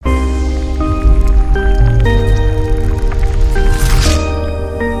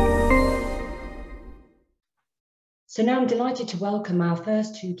So now I'm delighted to welcome our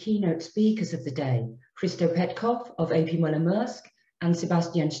first two keynote speakers of the day, Christo Petkov of A.P. Moller-Maersk and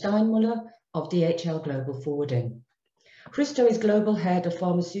Sebastian Steinmüller of DHL Global Forwarding. Christo is Global Head of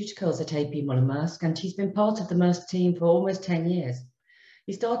Pharmaceuticals at A.P. Moller-Maersk, and he's been part of the Maersk team for almost 10 years.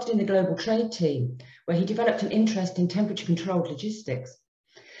 He started in the global trade team, where he developed an interest in temperature-controlled logistics,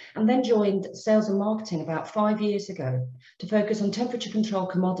 and then joined sales and marketing about 5 years ago to focus on temperature-controlled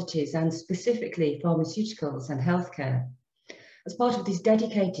commodities and specifically pharmaceuticals and healthcare. As part of this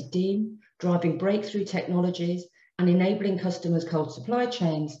dedicated team, driving breakthrough technologies and enabling customers' cold supply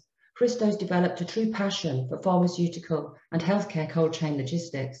chains, Christo's developed a true passion for pharmaceutical and healthcare cold chain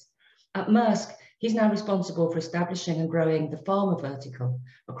logistics. At Maersk, he's now responsible for establishing and growing the pharma vertical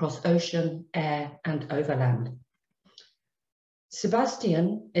across ocean, air, and overland.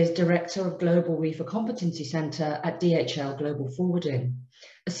 Sebastian is Director of Global Reefer Competency Center at DHL Global Forwarding.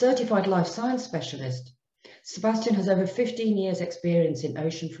 A certified life science specialist, Sebastian has over 15 years experience in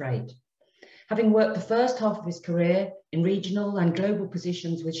ocean freight. Having worked the first half of his career in regional and global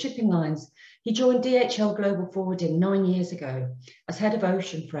positions with shipping lines, he joined DHL Global Forwarding 9 years ago as head of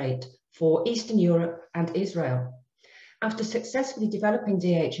ocean freight for Eastern Europe and Israel. After successfully developing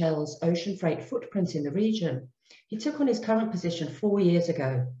DHL's ocean freight footprint in the region, he took on his current position 4 years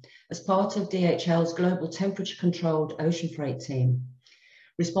ago as part of DHL's global temperature-controlled ocean freight team,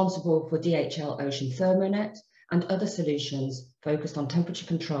 responsible for DHL Ocean Thermonet and other solutions focused on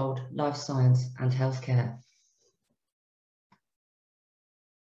temperature-controlled life science and healthcare.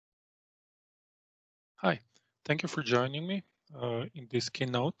 Hi, thank you for joining me in this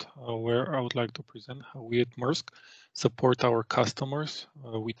keynote where I would like to present how we at Maersk support our customers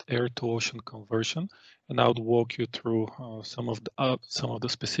with air-to-ocean conversion, and I would walk you through some of the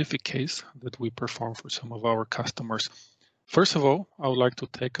specific case that we perform for some of our customers. First of all, I would like to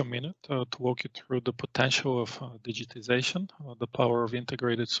take a minute to walk you through the potential of digitization, the power of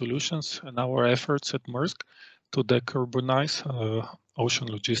integrated solutions, and our efforts at Maersk to decarbonize ocean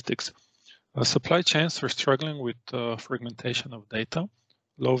logistics. Supply chains are struggling with fragmentation of data,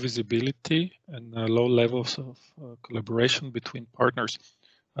 low visibility, and low levels of collaboration between partners,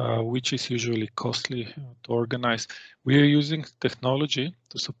 which is usually costly to organize. We are using technology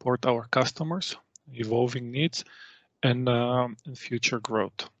to support our customers' evolving needs and future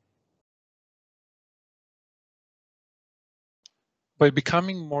growth. By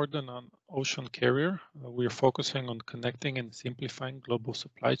becoming more than an ocean carrier, we are focusing on connecting and simplifying global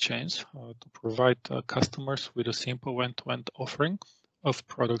supply chains to provide customers with a simple end-to-end offering of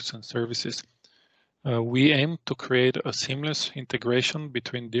products and services. We aim to create a seamless integration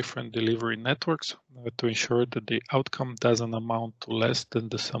between different delivery networks to ensure that the outcome doesn't amount to less than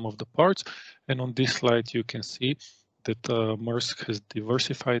the sum of the parts. And on this slide, you can see that Maersk has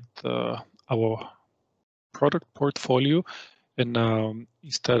diversified our product portfolio. And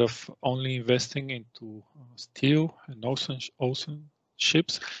instead of only investing into steel and ocean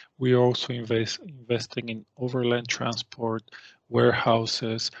ships, we are also investing in overland transport,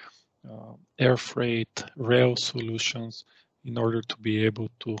 warehouses, air freight, rail solutions, in order to be able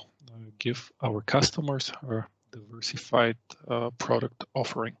to give our customers a diversified product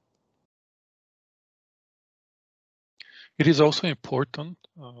offering. It is also important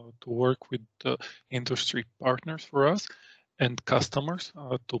to work with industry partners for us and customers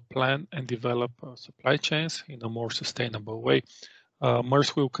to plan and develop supply chains in a more sustainable way.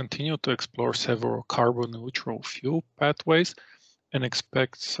 Maersk will continue to explore several carbon neutral fuel pathways and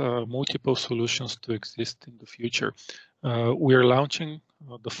expects multiple solutions to exist in the future. We are launching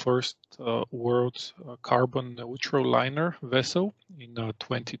the first world's carbon neutral liner vessel in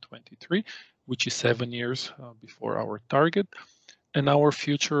 2023, which is 7 years before our target. And our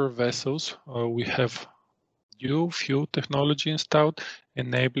future vessels, we have dual fuel technology installed,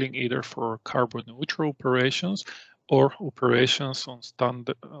 enabling either for carbon neutral operations or operations on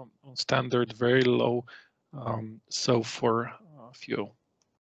standard very low sulfur fuel.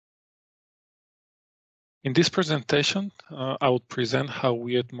 In this presentation, I will present how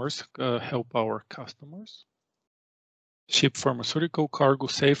we at Maersk help our customers ship pharmaceutical cargo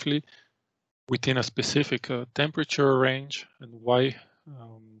safely within a specific temperature range, and why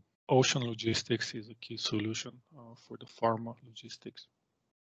ocean logistics is a key solution for the pharma logistics.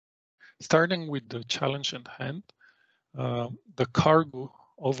 Starting with the challenge at hand, the cargo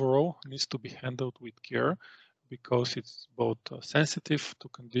overall needs to be handled with care because it's both sensitive to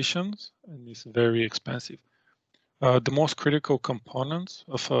conditions and is very expensive. The most critical components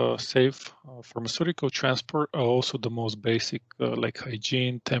of a safe pharmaceutical transport are also the most basic, like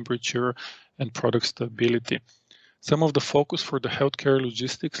hygiene, temperature, and product stability. Some of the focus for the healthcare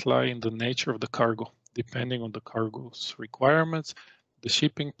logistics lie in the nature of the cargo. depending on the cargo's requirements, the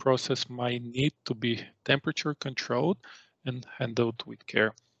shipping process might need to be temperature controlled and handled with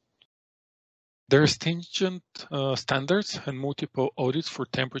care. There are stringent standards and multiple audits for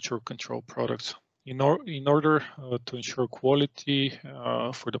temperature control products. In order to ensure quality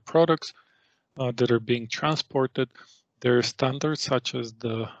for the products that are being transported, there are standards such as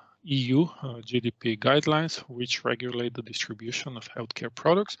the EU GDP guidelines, which regulate the distribution of healthcare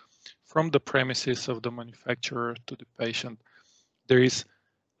products from the premises of the manufacturer to the patient. There is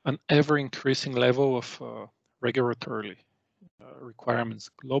an ever-increasing level of regulatory requirements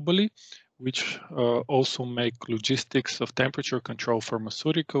globally, which also make logistics of temperature control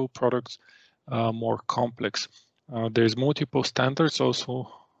pharmaceutical products more complex. There's multiple standards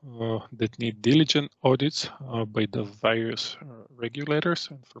also that need diligent audits by the various regulators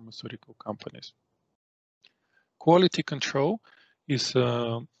and pharmaceutical companies. Quality control is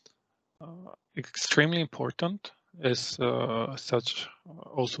extremely important, as such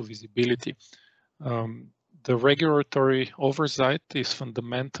also visibility. The regulatory oversight is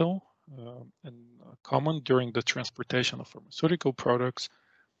fundamental and common during the transportation of pharmaceutical products.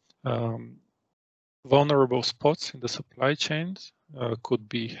 Vulnerable spots in the supply chains could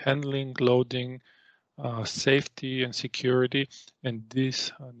be handling, loading, safety and security, and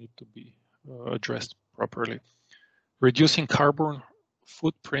these need to be addressed properly. Reducing carbon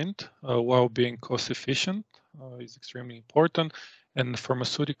footprint while being cost efficient is extremely important, and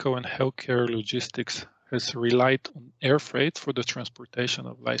pharmaceutical and healthcare logistics has relied on air freight for the transportation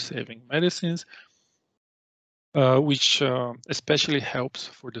of life-saving medicines, which especially helps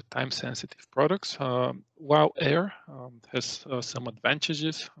for the time-sensitive products, while air has some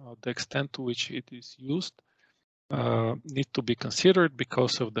advantages. The extent to which it is used need to be considered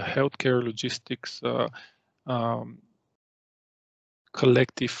because of the healthcare logistics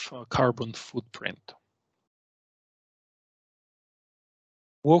collective carbon footprint.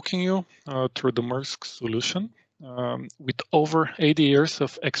 Walking you through the Maersk solution. With over 80 years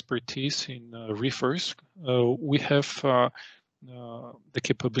of expertise in reefers, we have the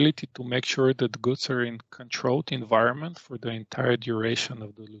capability to make sure that goods are in controlled environment for the entire duration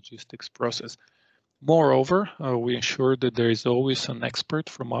of the logistics process. Moreover, we ensure that there is always an expert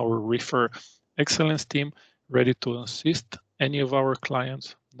from our reefer excellence team ready to assist any of our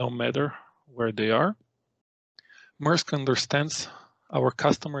clients, no matter where they are. Maersk understands our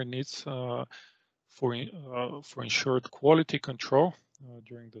customer needs for ensured quality control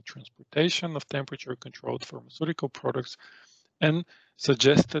during the transportation of temperature-controlled pharmaceutical products, and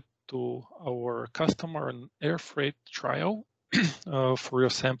suggested to our customer an air freight trial for a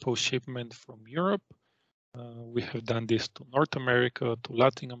sample shipment from Europe. We have done this to North America, to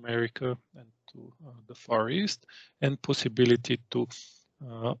Latin America, and to the Far East, and possibility to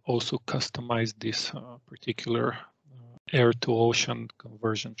also customize this particular air-to-ocean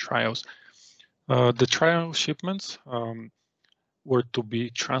conversion trials. The trial shipments were to be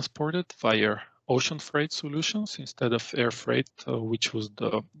transported via ocean freight solutions instead of air freight, which was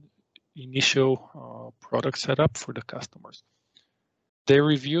the initial product setup for the customers. They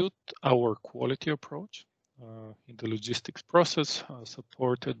reviewed our quality approach in the logistics process,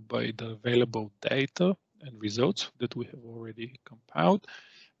 supported by the available data and results that we have already compiled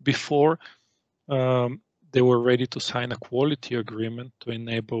before they were ready to sign a quality agreement to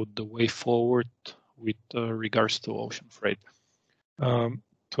enable the way forward with regards to ocean freight.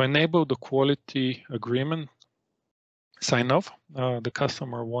 To enable the quality agreement sign-off, the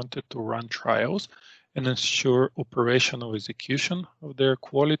customer wanted to run trials and ensure operational execution of their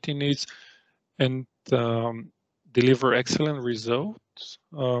quality needs and deliver excellent results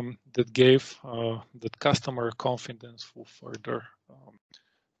that gave the customer confidence for further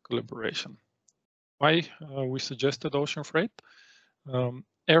collaboration. Why we suggested ocean freight?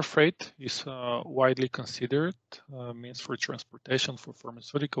 Air freight is widely considered means for transportation for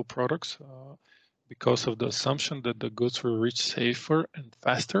pharmaceutical products because of the assumption that the goods will reach safer and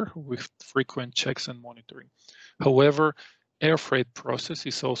faster with frequent checks and monitoring. However, air freight process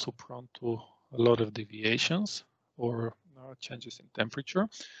is also prone to a lot of deviations or changes in temperature.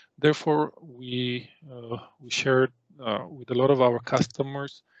 Therefore, we shared with a lot of our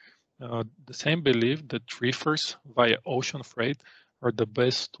customers the same belief that reefers via ocean freight are the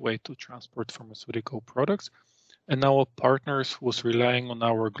best way to transport pharmaceutical products. And our partners was relying on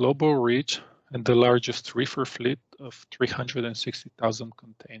our global reach and the largest reefer fleet of 360,000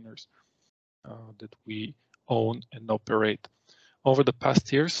 containers that we own and operate. Over the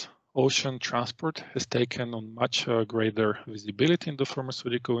past years, ocean transport has taken on much greater visibility in the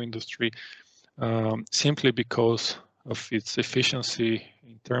pharmaceutical industry simply because of its efficiency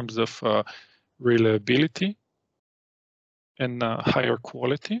in terms of reliability, and higher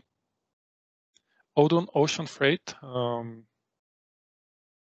quality. Although ocean freight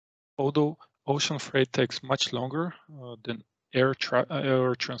takes much longer than air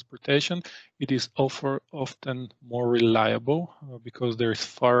transportation, it is often more reliable because there is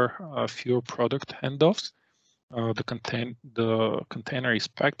far fewer product handoffs. The container is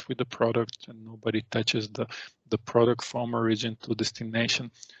packed with the product and nobody touches the product from origin to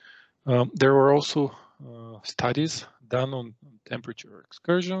destination. There were also studies done on temperature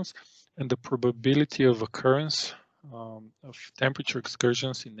excursions, and the probability of occurrence of temperature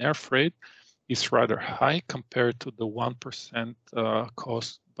excursions in air freight is rather high compared to the 1%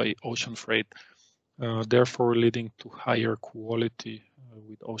 caused by ocean freight, therefore leading to higher quality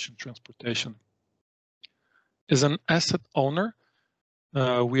with ocean transportation. As an asset owner,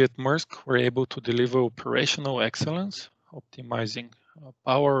 we at Maersk were able to deliver operational excellence, optimizing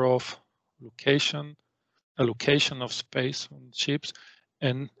power off, allocation of space on ships,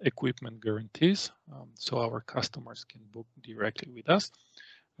 and equipment guarantees, so our customers can book directly with us.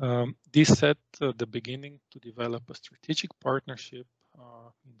 This set the beginning to develop a strategic partnership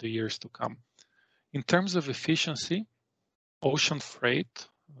in the years to come. In terms of efficiency, ocean freight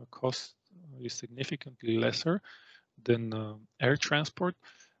cost is significantly lesser than air transport.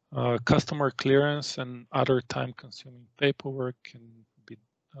 Customer clearance and other time-consuming paperwork can be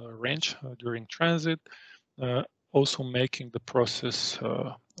arranged during transit, also making the process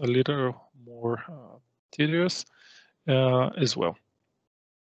a little more tedious as well.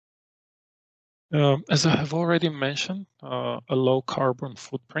 As I have already mentioned, a low carbon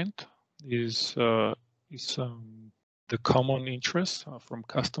footprint is the common interest from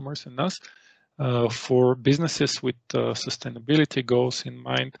customers and us. For businesses with sustainability goals in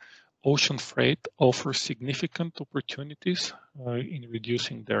mind, ocean freight offers significant opportunities in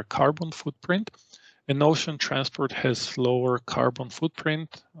reducing their carbon footprint, and ocean transport has lower carbon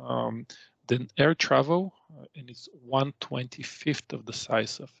footprint than air travel, and it's 1/25 of the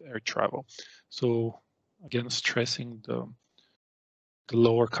size of air travel. So again, stressing the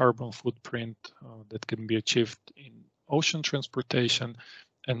lower carbon footprint that can be achieved in ocean transportation.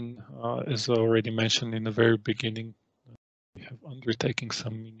 And as I already mentioned in the very beginning, we have undertaken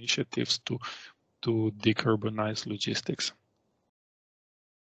some initiatives to decarbonize logistics.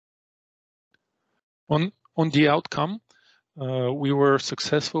 On the outcome, we were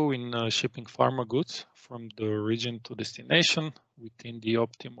successful in shipping pharma goods from the origin to destination within the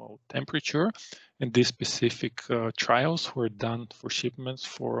optimal temperature, and these specific trials were done for shipments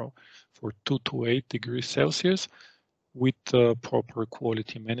for 2 to 8 degrees Celsius with proper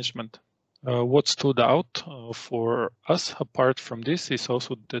quality management. What stood out for us apart from this is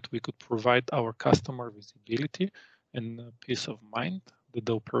also that we could provide our customer visibility and peace of mind that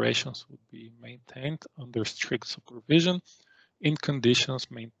the operations would be maintained under strict supervision in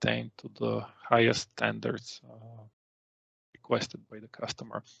conditions maintained to the highest standards requested by the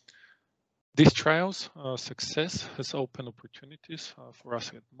customer. These trials' success has opened opportunities for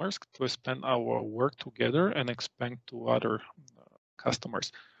us at Maersk to expand our work together and expand to other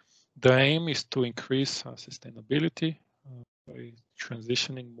customers. The aim is to increase sustainability by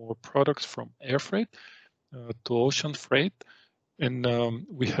transitioning more products from air freight to ocean freight, and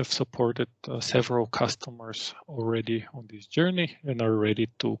we have supported several customers already on this journey and are ready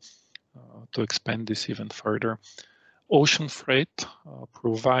to expand this even further. Ocean freight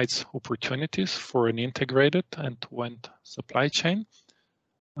provides opportunities for an integrated end-to-end supply chain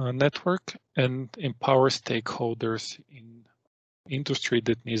network and empowers stakeholders in industry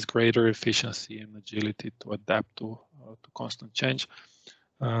that needs greater efficiency and agility to adapt to constant change,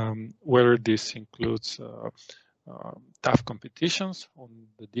 whether this includes tough competitions on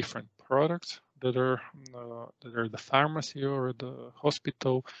the different products that are the pharmacy or the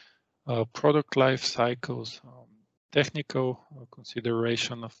hospital, product life cycles, technical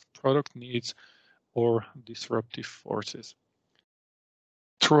consideration of product needs, or disruptive forces.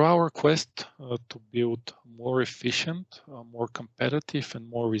 Through our quest to build more efficient, more competitive, and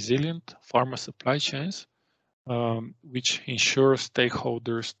more resilient pharma supply chains, which ensure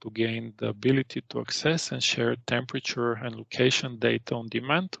stakeholders to gain the ability to access and share temperature and location data on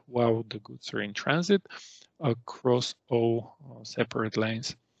demand while the goods are in transit across all separate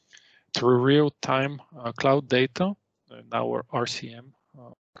lanes. Through real-time cloud data and our RCM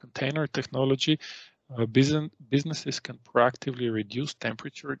container technology, businesses can proactively reduce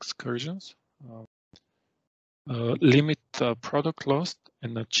temperature excursions, limit product loss,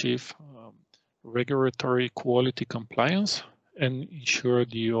 and achieve regulatory quality compliance and ensure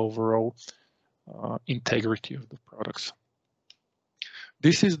the overall integrity of the products.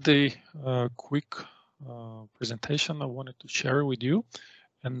 This is the quick presentation I wanted to share with you,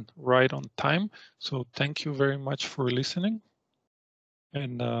 and right on time. So thank you very much for listening.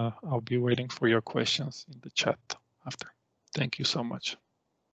 And I'll be waiting for your questions in the chat after. Thank you so much.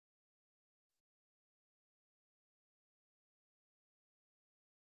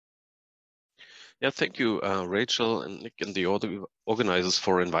 Yeah, thank you, Rachel and Nick and the organizers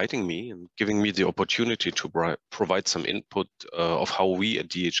for inviting me and giving me the opportunity to provide some input of how we at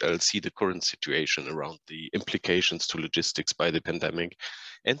DHL see the current situation around the implications to logistics by the pandemic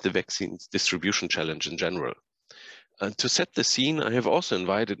and the vaccines distribution challenge in general. To set the scene, I have also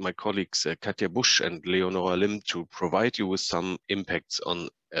invited my colleagues Katja Busch and Leonora Lim to provide you with some impacts on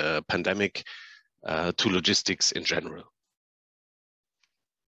pandemic to logistics in general.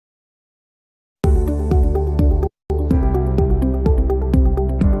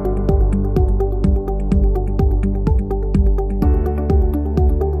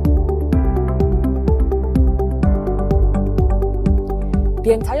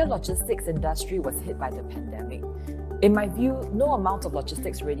 The entire logistics industry was hit by the pandemic. In my view, no amount of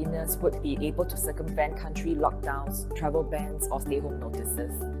logistics readiness would be able to circumvent country lockdowns, travel bans, or stay-home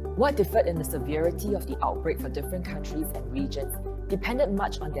notices. What differed in the severity of the outbreak for different countries and regions depended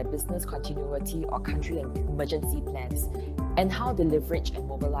much on their business continuity or country and emergency plans, and how they leverage and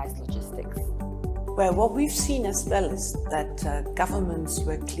mobilize logistics. Well, what we've seen as well is that governments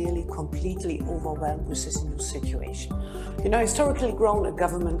were clearly completely overwhelmed with this new situation. You know, historically grown, a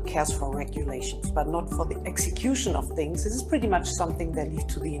government cares for regulations, but not for the execution of things. This is pretty much something they leave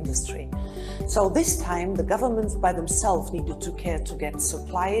to the industry. So this time, the governments by themselves needed to care to get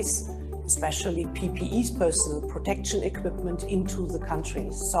supplies, especially PPEs, personal protection equipment, into the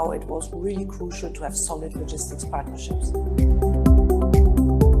countries. So it was really crucial to have solid logistics partnerships.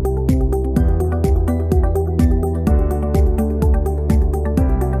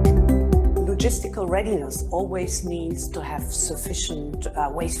 Logistical readiness always means to have sufficient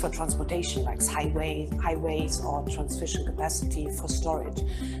ways for transportation, like highways or transmission capacity for storage.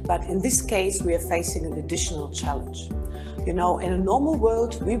 But in this case, we are facing an additional challenge. You know, in a normal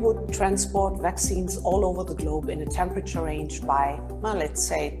world, we would transport vaccines all over the globe in a temperature range by, well, let's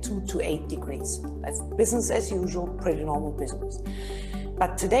say 2 to 8 degrees. That's business as usual, pretty normal business.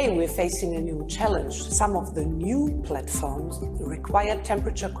 But today we're facing a new challenge. Some of the new platforms require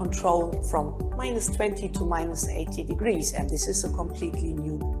temperature control from -20 to -80 degrees, and this is a completely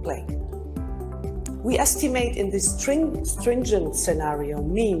new play. We estimate in this stringent scenario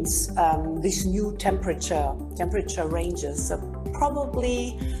means this new temperature ranges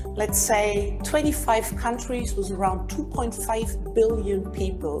probably, let's say, 25 countries with around 2.5 billion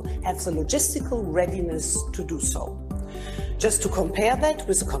people have the logistical readiness to do so. Just to compare that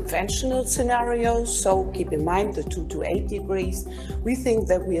with conventional scenarios, so keep in mind the 2 to 8 degrees, we think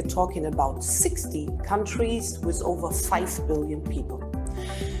that we are talking about 60 countries with over 5 billion people.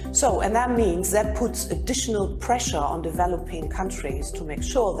 So, and that means that puts additional pressure on developing countries to make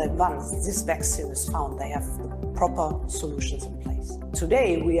sure that once this vaccine is found, they have the proper solutions in place.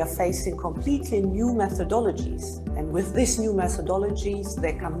 Today, we are facing completely new methodologies, and with these new methodologies,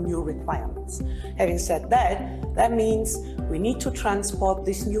 there come new requirements. Having said that, that means we need to transport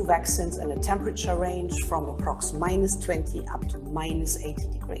these new vaccines in a temperature range from approximately -20 up to -80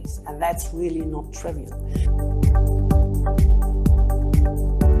 degrees, and that's really not trivial.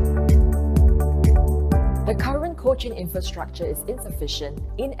 The current cold chain infrastructure is insufficient,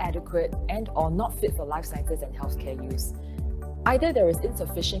 inadequate, and/or not fit for life sciences and healthcare use. Either there is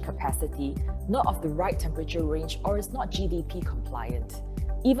insufficient capacity, not of the right temperature range, or is not GDP compliant.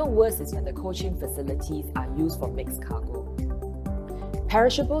 Even worse is when the cold chain facilities are used for mixed cargo.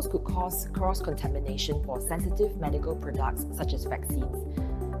 Perishables could cause cross-contamination for sensitive medical products such as vaccines.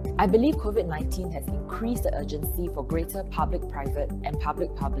 I believe COVID-19 has increased the urgency for greater public-private and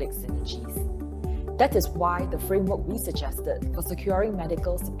public-public synergies. That is why the framework we suggested for securing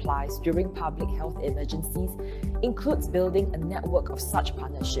medical supplies during public health emergencies includes building a network of such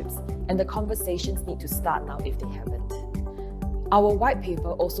partnerships, and the conversations need to start now if they haven't. Our white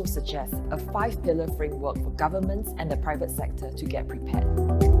paper also suggests a 5-pillar framework for governments and the private sector to get prepared.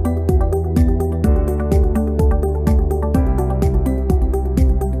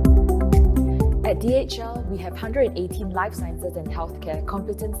 At DHL, we have 118 life sciences and healthcare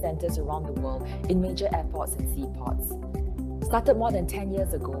competence centers around the world in major airports and seaports. Started more than 10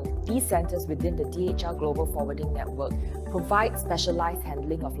 years ago, these centers within the DHL Global Forwarding Network provide specialized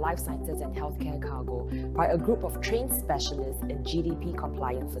handling of life sciences and healthcare cargo by a group of trained specialists in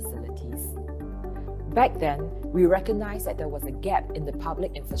GDP-compliant facilities. Back then, we recognized that there was a gap in the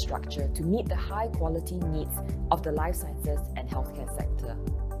public infrastructure to meet the high-quality needs of the life sciences and healthcare sector.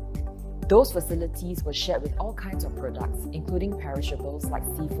 Those facilities were shared with all kinds of products, including perishables like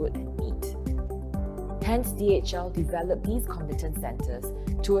seafood and meat. Hence, DHL developed these competence centers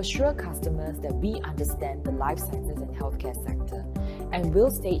to assure customers that we understand the life sciences and healthcare sector and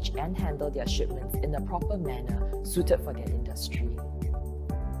will stage and handle their shipments in a proper manner suited for their industry.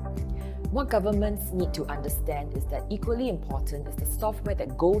 What governments need to understand is that equally important is the software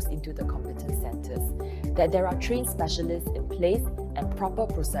that goes into the competence centers, that there are trained specialists in place and proper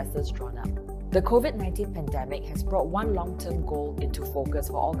processes drawn up. The COVID-19 pandemic has brought one long-term goal into focus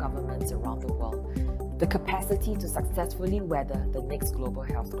for all governments around the world: the capacity to successfully weather the next global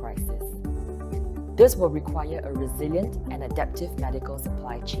health crisis. This will require a resilient and adaptive medical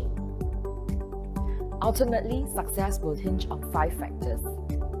supply chain. Ultimately, success will hinge on 5 factors: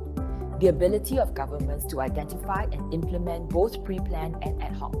 the ability of governments to identify and implement both pre-planned and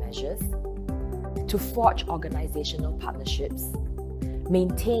ad hoc measures, to forge organizational partnerships,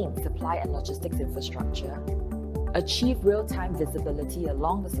 maintain supply and logistics infrastructure, achieve real-time visibility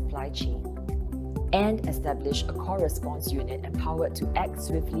along the supply chain, and establish a core response unit empowered to act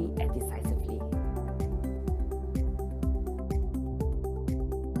swiftly and decisively.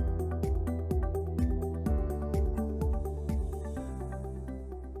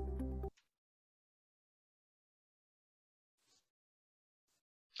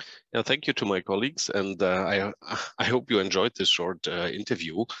 Yeah, thank you to my colleagues, and I hope you enjoyed this short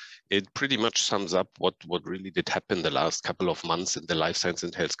interview. It pretty much sums up what really did happen the last couple of months in the life science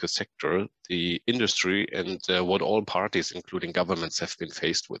and healthcare sector, the industry, and what all parties, including governments, have been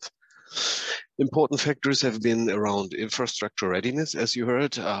faced with. Important factors have been around infrastructure readiness, as you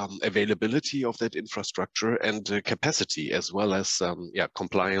heard, availability of that infrastructure, and capacity, as well as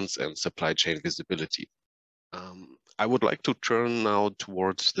compliance and supply chain visibility. I would like to turn now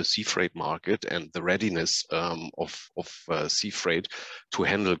towards the sea freight market and the readiness of sea freight to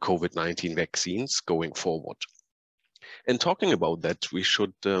handle COVID-19 vaccines going forward. And talking about that, we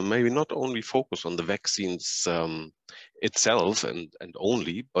should maybe not only focus on the vaccines itself and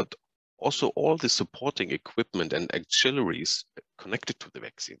only, but also all the supporting equipment and auxiliaries connected to the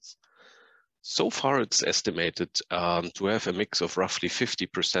vaccines. So far, it's estimated to have a mix of roughly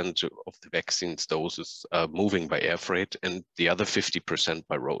 50% of the vaccines doses moving by air freight and the other 50%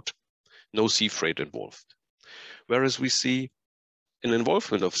 by road. No sea freight involved. Whereas we see an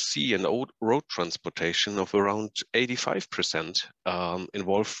involvement of sea and road transportation of around 85%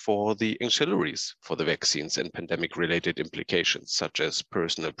 involved for the auxiliaries for the vaccines and pandemic-related implications, such as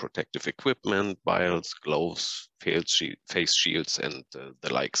personal protective equipment, vials, gloves, face shields, and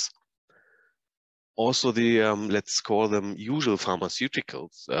the likes. Also, the let's call them usual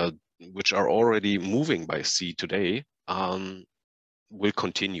pharmaceuticals, which are already moving by sea today, will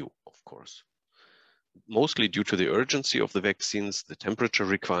continue, of course. Mostly due to the urgency of the vaccines, the temperature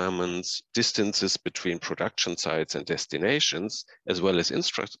requirements, distances between production sites and destinations, as well as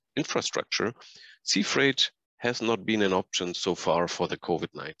infrastructure, sea freight has not been an option so far for the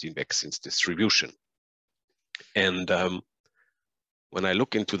COVID-19 vaccines distribution. And when I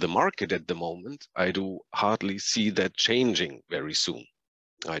look into the market at the moment, I do hardly see that changing very soon.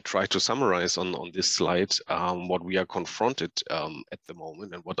 I try to summarize on this slide what we are confronted at the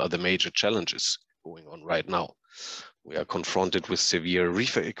moment and what are the major challenges going on right now. We are confronted with severe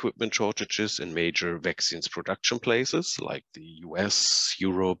reefer equipment shortages in major vaccines production places like the US,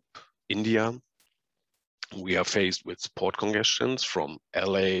 Europe, India. We are faced with port congestions from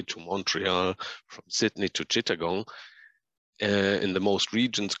LA to Montreal, from Sydney to Chittagong, in the most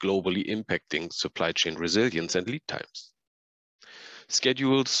regions globally, impacting supply chain resilience and lead times.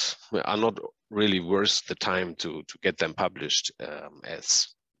 Schedules are not really worth the time to get them published, as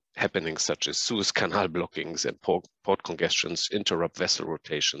happenings such as Suez Canal blockings and port congestions interrupt vessel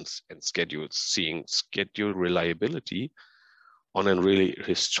rotations and schedules, seeing schedule reliability on a really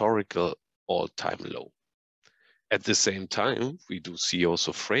historical all-time low. At the same time, we do see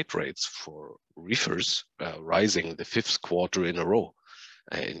also freight rates for reefers rising the 5th quarter in a row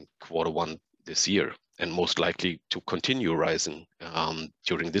in Q1 this year, and most likely to continue rising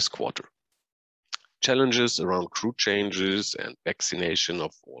during this quarter. Challenges around crew changes and vaccination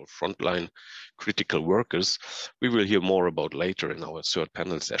of all frontline critical workers, we will hear more about later in our 3rd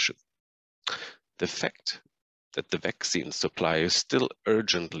panel session. The fact that the vaccine supply is still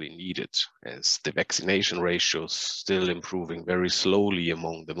urgently needed, as the vaccination ratios still improving very slowly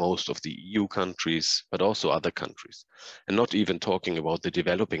among the most of the EU countries, but also other countries, and not even talking about the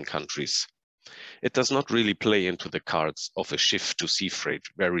developing countries. It does not really play into the cards of a shift to sea freight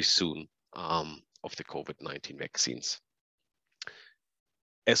very soon, of the COVID-19 vaccines.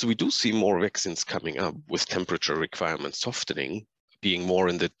 As we do see more vaccines coming up with temperature requirements softening, being more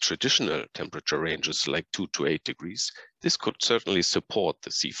in the traditional temperature ranges like 2 to 8 degrees, this could certainly support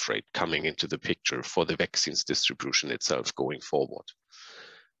the sea freight coming into the picture for the vaccines distribution itself going forward.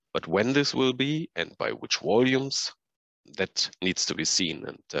 But when this will be and by which volumes, that needs to be seen.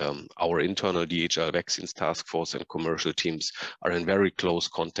 And our internal DHL Vaccines Task Force and commercial teams are in very close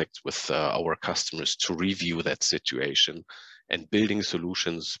contact with our customers to review that situation and building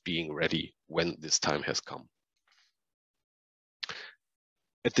solutions being ready when this time has come.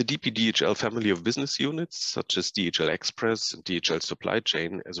 At the DPDHL family of business units, such as DHL Express and DHL Supply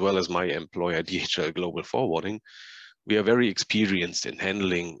Chain, as well as my employer DHL Global Forwarding, we are very experienced in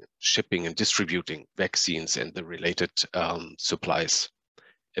handling, shipping and distributing vaccines and the related supplies.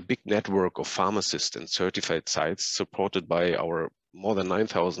 A big network of pharmacists and certified sites supported by our more than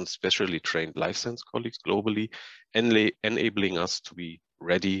 9,000 specially trained life science colleagues globally, enabling us to be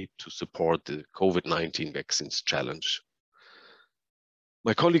ready to support the COVID-19 vaccines challenge.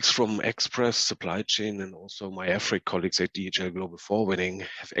 My colleagues from Express, Supply Chain, and also my air freight colleagues at DHL Global Forwarding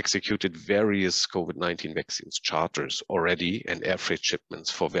have executed various COVID-19 vaccines charters already and air freight shipments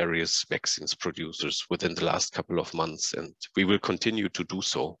for various vaccines producers within the last couple of months, and we will continue to do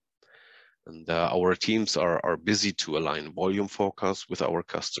so. And our teams are busy to align volume forecasts with our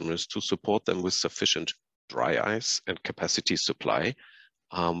customers to support them with sufficient dry ice and capacity supply,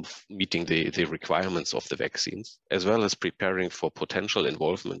 meeting the requirements of the vaccines, as well as preparing for potential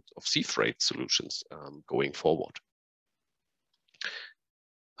involvement of sea freight solutions going forward.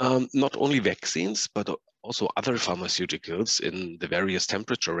 Not only vaccines, but also other pharmaceuticals in the various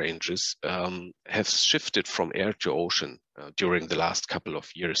temperature ranges have shifted from air to ocean during the last couple of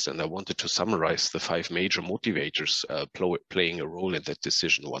years. And I wanted to summarize the 5 major motivators playing a role in that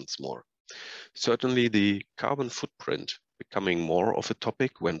decision once more. Certainly the carbon footprint becoming more of a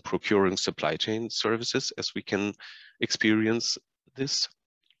topic when procuring supply chain services, as we can experience this.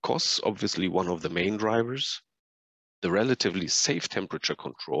 Costs, obviously one of the main drivers. The relatively safe temperature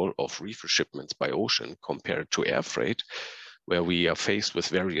control of reefer shipments by ocean compared to air freight, where we are faced with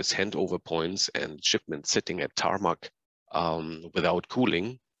various handover points and shipments sitting at tarmac without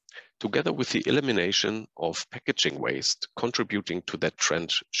cooling, together with the elimination of packaging waste, contributing to that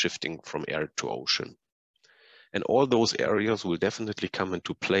trend shifting from air to ocean. And all those areas will definitely come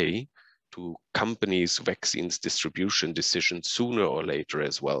into play to companies' vaccines distribution decisions sooner or later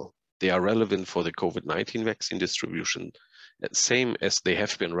as well. They are relevant for the COVID-19 vaccine distribution, same as they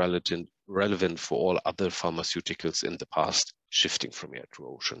have been relevant for all other pharmaceuticals in the past, shifting from air to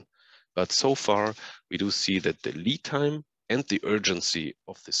ocean. But so far, we do see that the lead time and the urgency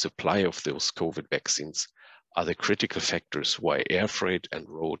of the supply of those COVID vaccines are the critical factors why air freight and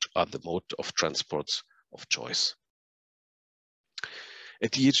road are the mode of transports of choice.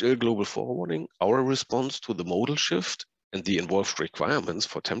 At DHL Global Forwarding, our response to the modal shift and the involved requirements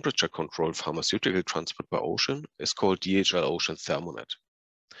for temperature controlled pharmaceutical transport by ocean is called DHL Ocean Thermonet.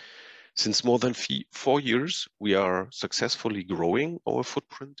 Since more than 4 years, we are successfully growing our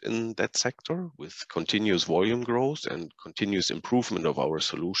footprint in that sector with continuous volume growth and continuous improvement of our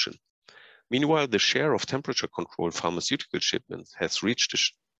solution. Meanwhile, the share of temperature controlled pharmaceutical shipments has reached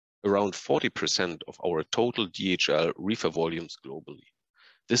around 40% of our total DHL reefer volumes globally.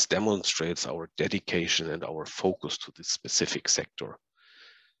 This demonstrates our dedication and our focus to this specific sector.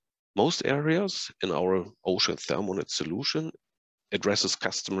 Most areas in our Ocean Thermonet solution addresses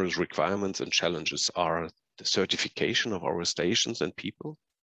customers' requirements and challenges are the certification of our stations and people,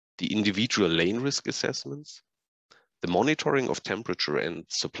 the individual lane risk assessments, the monitoring of temperature and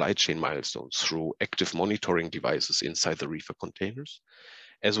supply chain milestones through active monitoring devices inside the reefer containers,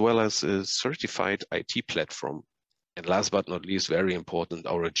 as well as a certified IT platform, and last but not least, very important,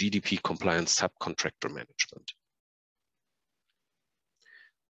 our GDP compliant subcontractor management.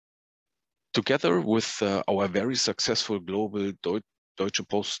 Together with our very successful global Deutsche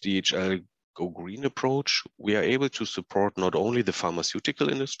Post DHL Go Green approach, we are able to support not only the pharmaceutical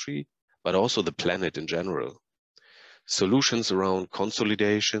industry, but also the planet in general. Solutions around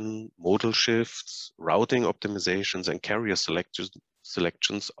consolidation, modal shifts, routing optimizations, and carrier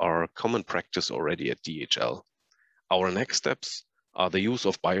selections are common practice already at DHL. Our next steps are the use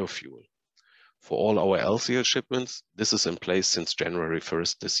of biofuel. For all our LCL shipments, this is in place since January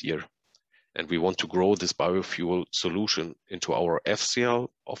 1st this year. And we want to grow this biofuel solution into our FCL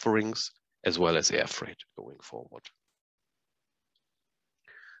offerings as well as air freight going forward.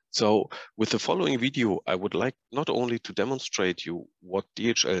 So with the following video, I would like not only to demonstrate you what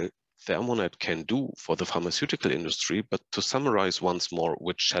DHL ThermoNet can do for the pharmaceutical industry, but to summarize once more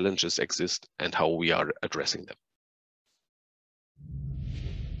which challenges exist and how we are addressing them.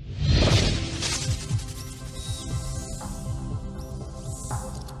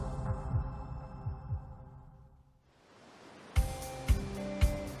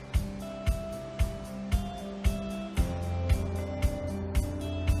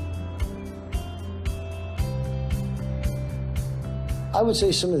 I would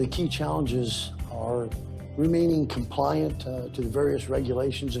say some of the key challenges are remaining compliant to the various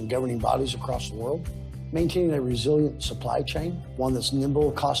regulations and governing bodies across the world, maintaining a resilient supply chain, one that's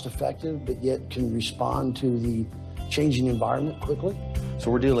nimble, cost-effective, but yet can respond to the changing environment quickly. So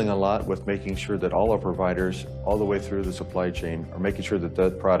we're dealing a lot with making sure that all our providers, all the way through the supply chain, are making sure that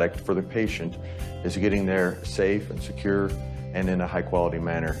the product for the patient is getting there safe and secure and in a high-quality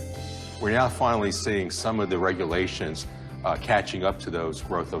manner. We're now finally seeing some of the regulations catching up to those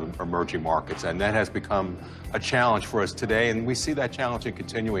growth of emerging markets, and that has become a challenge for us today, and we see that challenge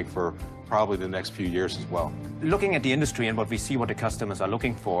continuing for probably the next few years as well. Looking at the industry and what we see what the customers are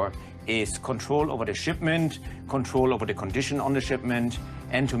looking for is control over the shipment, control over the condition on the shipment,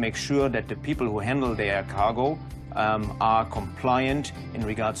 and to make sure that the people who handle their cargo are compliant in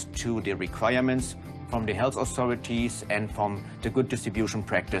regards to the requirements from the health authorities and from the good distribution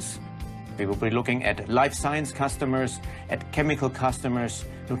practice. We will be looking at life science customers, at chemical customers,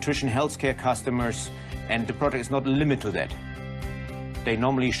 nutrition healthcare customers, and the product is not limited to that. They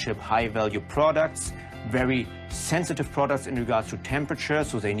normally ship high-value products, very sensitive products in regards to temperature,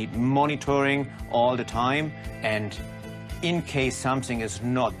 so they need monitoring all the time, and in case something is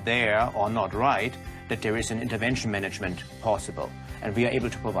not there or not right, that there is an intervention management possible, and we are able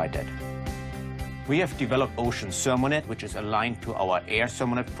to provide that. We have developed Ocean Sermonet, which is aligned to our Air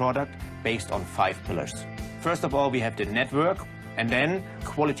Sermonet product based on 5 pillars. First of all, we have the network, and then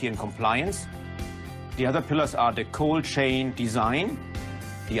quality and compliance. The other pillars are the cold chain design,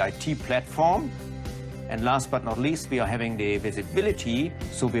 the IT platform, and last but not least, we are having the visibility,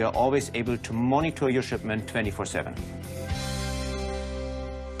 so we are always able to monitor your shipment 24/7.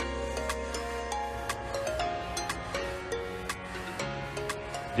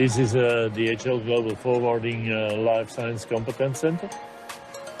 This is a DHL Global Forwarding Life Science Competence Center.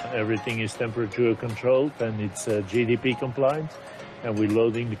 Everything is temperature controlled and it's GDP compliant. And we're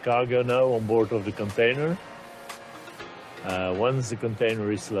loading the cargo now on board of the container. Once the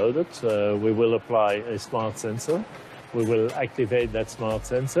container is loaded, we will apply a smart sensor. We will activate that smart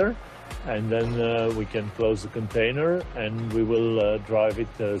sensor, and then we can close the container and we will drive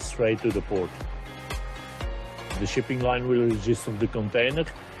it straight to the port. The shipping line will register the container.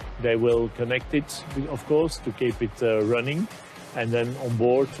 They will connect it, of course, to keep it running. And then on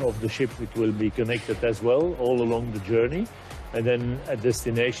board of the ship, it will be connected as well all along the journey. And then at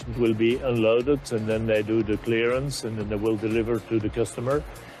destination it will be unloaded, and then they do the clearance, and then they will deliver to the customer.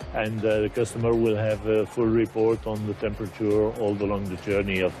 And the customer will have a full report on the temperature all along the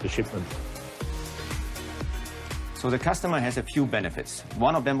journey of the shipment. So the customer has a few benefits.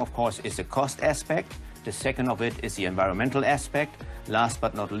 One of them, of course, is the cost aspect. The second of it is the environmental aspect. Last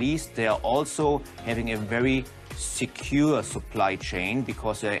but not least, they are also having a very secure supply chain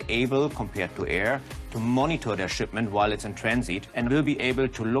because they're able, compared to air, to monitor their shipment while it's in transit, and will be able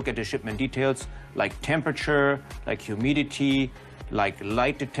to look at the shipment details like temperature, like humidity, like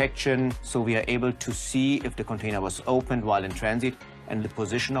light detection. So we are able to see if the container was opened while in transit and the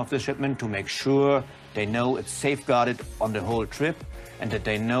position of the shipment to make sure they know it's safeguarded on the whole trip, and that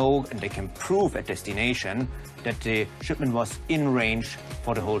they know and they can prove at destination that the shipment was in range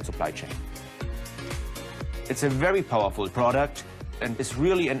for the whole supply chain. It's a very powerful product and is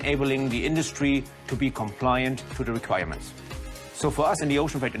really enabling the industry to be compliant to the requirements. So for us in the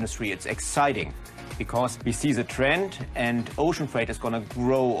ocean freight industry, it's exciting because we see the trend, and ocean freight is going to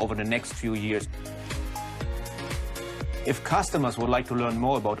grow over the next few years. If customers would like to learn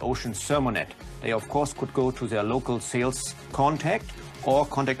more about Ocean Sermonet, they of course could go to their local sales contact or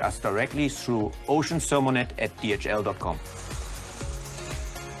contact us directly through oceansermonet@dhl.com.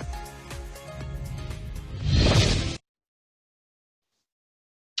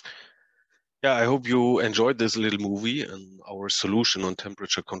 Yeah, I hope you enjoyed this little movie and our solution on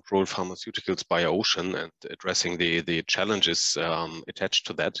temperature control pharmaceuticals by ocean and addressing the challenges attached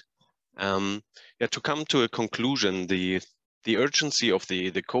to that. Yeah, to come to a conclusion, the urgency of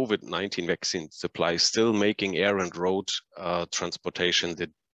the COVID-19 vaccine supply is still making air and road transportation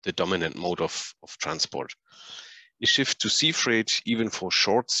the dominant mode of transport. A shift to sea freight, even for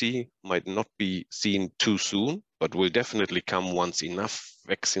short sea, might not be seen too soon, but will definitely come once enough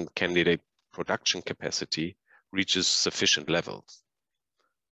vaccine candidate production capacity reaches sufficient levels.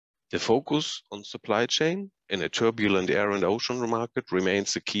 The focus on supply chain in a turbulent air and ocean market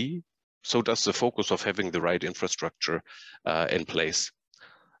remains the key. So does the focus of having the right infrastructure in place.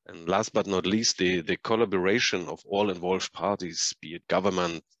 And last but not least, the collaboration of all involved parties, be it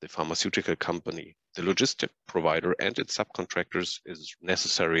government, the pharmaceutical company, the logistic provider, and its subcontractors, is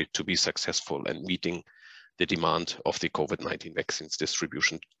necessary to be successful and meeting the demand of the COVID-19 vaccines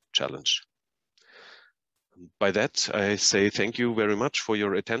distribution challenge. By that, I say thank you very much for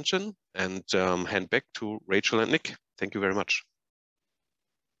your attention and hand back to Rachel and Nick. Thank you very much.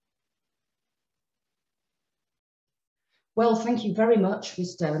 Well, thank you very much,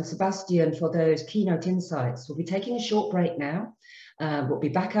 Risto and Sebastian, for those keynote insights. We'll be taking a short break now. We'll be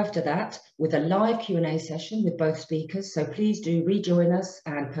back after that with a live Q&A session with both speakers. So please do rejoin us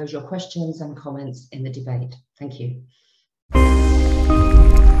and pose your questions and comments in the debate. Thank you.